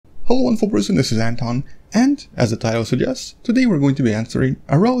Hello wonderful person, this is Anton, and as the title suggests, today we're going to be answering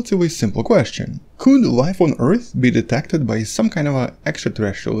a relatively simple question. Could life on Earth be detected by some kind of an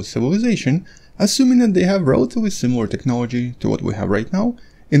extraterrestrial civilization, assuming that they have relatively similar technology to what we have right now,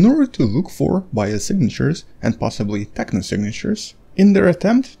 in order to look for biosignatures and possibly technosignatures in their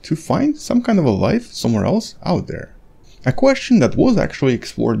attempt to find some kind of a life somewhere else out there? A question that was actually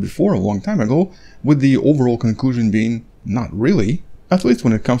explored before a long time ago, with the overall conclusion being not really, at least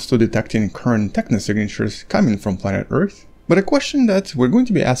when it comes to detecting current technosignatures coming from planet Earth, but a question that we're going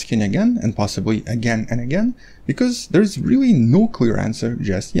to be asking again and possibly again and again, because there's really no clear answer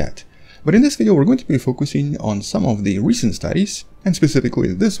just yet. But in this video we're going to be focusing on some of the recent studies, and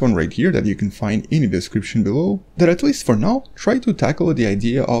specifically this one right here that you can find in the description below, that at least for now try to tackle the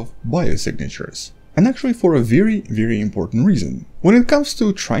idea of biosignatures. And actually for a very important reason. When it comes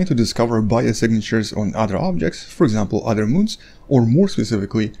to trying to discover biosignatures on other objects, for example other moons, or more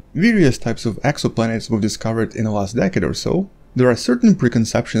specifically various types of exoplanets we've discovered in the last decade or so, there are certain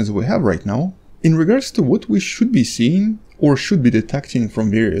preconceptions we have right now in regards to what we should be seeing or should be detecting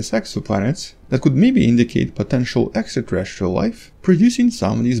from various exoplanets that could maybe indicate potential extraterrestrial life producing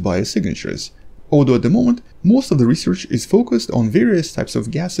some of these biosignatures. Although at the moment, most of the research is focused on various types of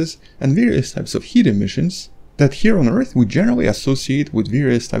gases and various types of heat emissions that here on Earth we generally associate with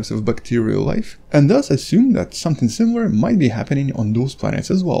various types of bacterial life, and thus assume that something similar might be happening on those planets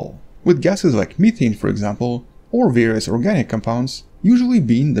as well, with gases like methane for example, or various organic compounds usually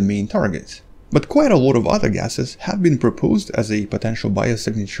being the main target. But quite a lot of other gases have been proposed as a potential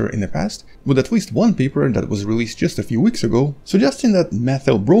biosignature in the past, with at least one paper that was released just a few weeks ago, suggesting that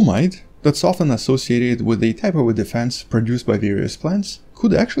methyl bromide, that's often associated with a type of a defense produced by various plants,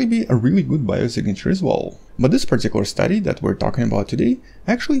 could actually be a really good biosignature as well. But this particular study that we're talking about today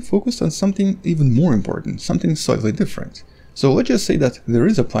actually focused on something even more important, something slightly different. So let's just say that there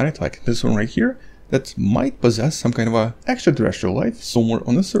is a planet like this one right here that might possess some kind of a extraterrestrial life somewhere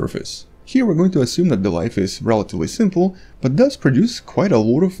on the surface. Here we're going to assume that the life is relatively simple, but does produce quite a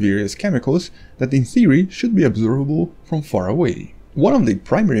lot of various chemicals that in theory should be observable from far away. One of the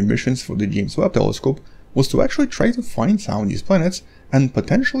primary missions for the James Webb telescope was to actually try to find some of these planets and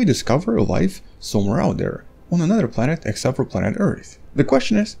potentially discover life somewhere out there, on another planet except for planet Earth. The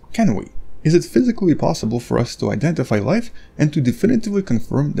question is, can we? Is it physically possible for us to identify life and to definitively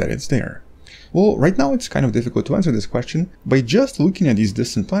confirm that it's there? Well, right now it's kind of difficult to answer this question by just looking at these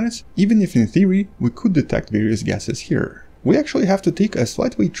distant planets, even if in theory we could detect various gases here. We actually have to take a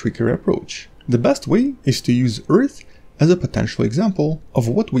slightly trickier approach. The best way is to use Earth as a potential example of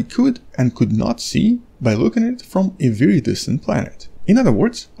what we could and could not see by looking at it from a very distant planet. In other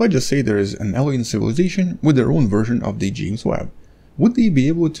words, let's just say there is an alien civilization with their own version of the James Webb. Would they be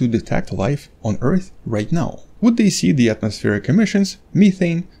able to detect life on Earth right now? Would they see the atmospheric emissions,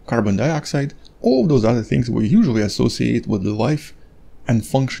 methane, carbon dioxide, all of those other things we usually associate with the life and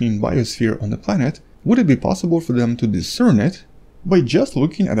functioning biosphere on the planet? Would it be possible for them to discern it by just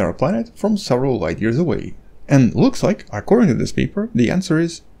looking at our planet from several light years away? And looks like, according to this paper, the answer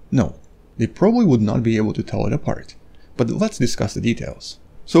is no. They probably would not be able to tell it apart. But let's discuss the details.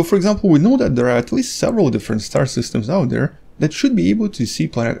 So for example, we know that there are at least several different star systems out there that should be able to see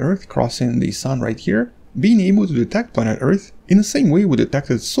planet Earth crossing the sun right here, being able to detect planet Earth in the same way we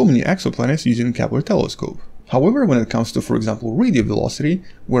detected so many exoplanets using the Kepler telescope. However, when it comes to, for example, radial velocity,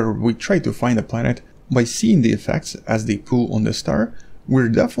 where we try to find a planet by seeing the effects as they pull on the star, we're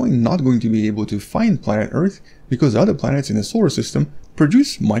definitely not going to be able to find planet Earth because other planets in the solar system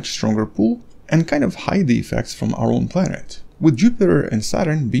produce much stronger pull and kind of hide the effects from our own planet, with Jupiter and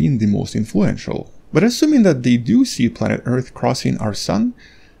Saturn being the most influential. But assuming that they do see planet Earth crossing our sun,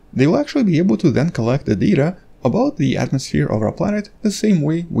 they will actually be able to then collect the data about the atmosphere of our planet the same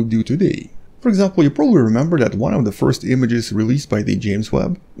way we do today. For example, you probably remember that one of the first images released by the James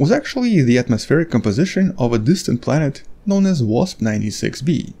Webb was actually the atmospheric composition of a distant planet known as WASP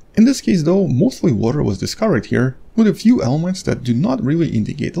 96b. In this case though, mostly water was discovered here, with a few elements that do not really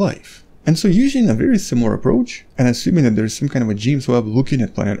indicate life. And so using a very similar approach, and assuming that there's some kind of a James Webb looking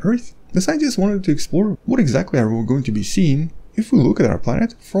at planet Earth, the scientists wanted to explore what exactly are we going to be seeing if we look at our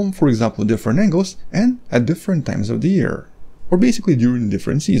planet from, for example, different angles and at different times of the year, or basically during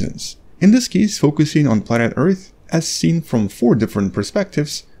different seasons. In this case, focusing on planet Earth as seen from 4 different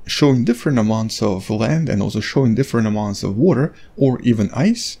perspectives, showing different amounts of land and also showing different amounts of water or even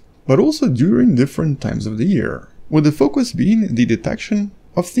ice, but also during different times of the year, with the focus being the detection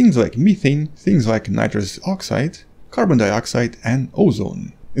of things like methane, things like nitrous oxide, carbon dioxide, and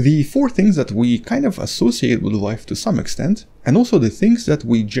ozone. The 4 things that we kind of associate with life to some extent, and also the things that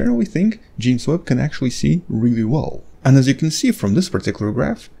we generally think James Webb can actually see really well. And as you can see from this particular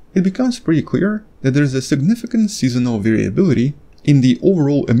graph, it becomes pretty clear that there is a significant seasonal variability in the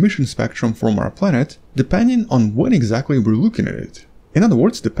overall emission spectrum from our planet, depending on when exactly we're looking at it. In other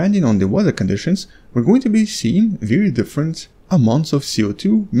words, depending on the weather conditions, we're going to be seeing very different amounts of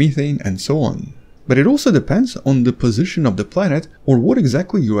CO2, methane, and so on. But it also depends on the position of the planet or what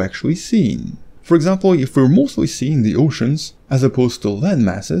exactly you're actually seeing. For example, if we're mostly seeing the oceans as opposed to land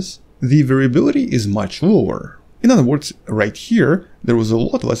masses, the variability is much lower. In other words, right here, there was a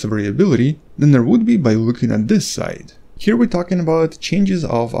lot less variability than there would be by looking at this side. Here we're talking about changes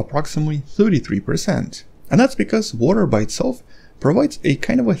of approximately 33%. And that's because water by itself provides a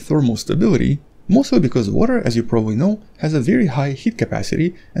kind of a thermal stability, mostly because water, as you probably know, has a very high heat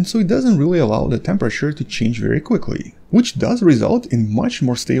capacity, and so it doesn't really allow the temperature to change very quickly, which does result in much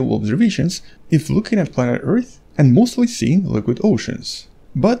more stable observations if looking at planet Earth and mostly seeing liquid oceans.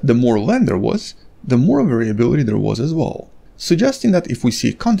 But the more land there was, the more variability there was as well, suggesting that if we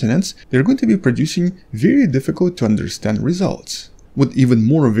see continents, they're going to be producing very difficult to understand results, with even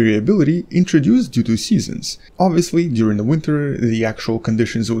more variability introduced due to seasons. Obviously, during the winter, the actual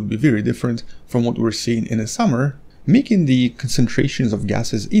conditions would be very different from what we're seeing in the summer, making the concentrations of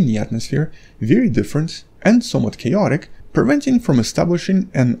gases in the atmosphere very different and somewhat chaotic, preventing from establishing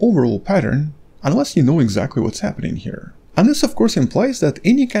an overall pattern unless you know exactly what's happening here. And this of course implies that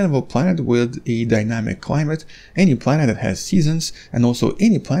any kind of a planet with a dynamic climate, any planet that has seasons, and also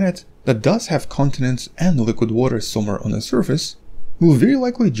any planet that does have continents and liquid water somewhere on the surface, will very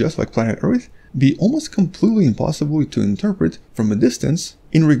likely, just like planet Earth, be almost completely impossible to interpret from a distance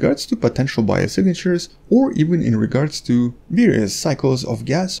in regards to potential biosignatures or even in regards to various cycles of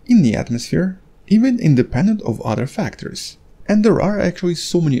gas in the atmosphere, even independent of other factors. And there are actually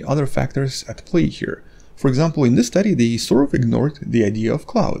so many other factors at play here. For example, in this study, they sort of ignored the idea of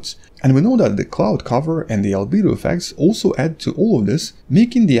clouds. And we know that the cloud cover and the albedo effects also add to all of this,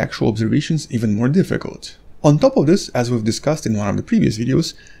 making the actual observations even more difficult. On top of this, as we've discussed in one of the previous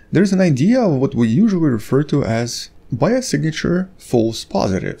videos, there's an idea of what we usually refer to as biosignature false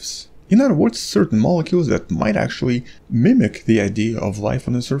positives. In other words, certain molecules that might actually mimic the idea of life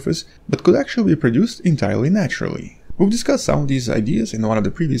on the surface, but could actually be produced entirely naturally. We've discussed some of these ideas in one of the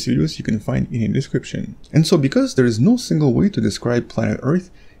previous videos you can find in the description. And so because there is no single way to describe planet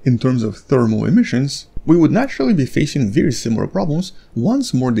Earth in terms of thermal emissions, we would naturally be facing very similar problems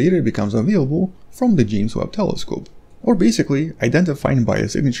once more data becomes available from the James Webb telescope. Or basically, identifying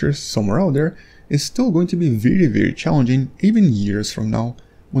biosignatures somewhere out there is still going to be very challenging even years from now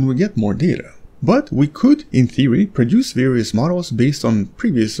when we get more data. But we could, in theory, produce various models based on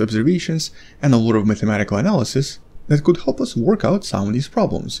previous observations and a lot of mathematical analysis that could help us work out some of these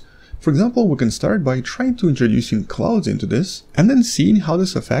problems. For example, we can start by trying to introducing clouds into this, and then seeing how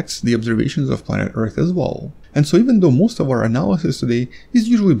this affects the observations of planet Earth as well. And so even though most of our analysis today is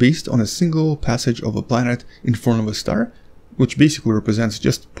usually based on a single passage of a planet in front of a star, which basically represents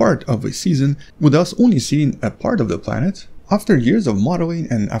just part of a season, with us only seeing a part of the planet, after years of modeling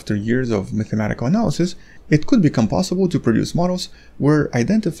and after years of mathematical analysis, it could become possible to produce models where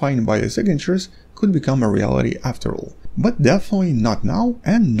identifying biosignatures could become a reality after all. But definitely not now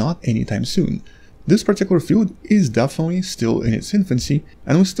and not anytime soon. This particular field is definitely still in its infancy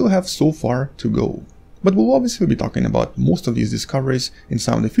and we still have so far to go. But we'll obviously be talking about most of these discoveries in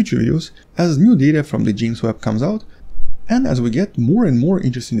some of the future videos as new data from the James Webb comes out and as we get more and more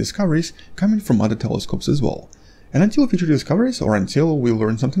interesting discoveries coming from other telescopes as well. And until future discoveries or until we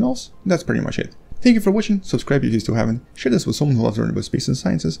learn something else, that's pretty much it. Thank you for watching, subscribe if you still haven't, share this with someone who loves learning about space and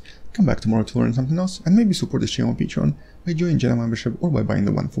sciences, come back tomorrow to learn something else, and maybe support this channel on Patreon by joining Jedi membership or by buying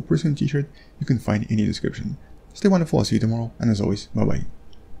the wonderful person t-shirt you can find in the description. Stay wonderful, I'll see you tomorrow, and as always, bye bye.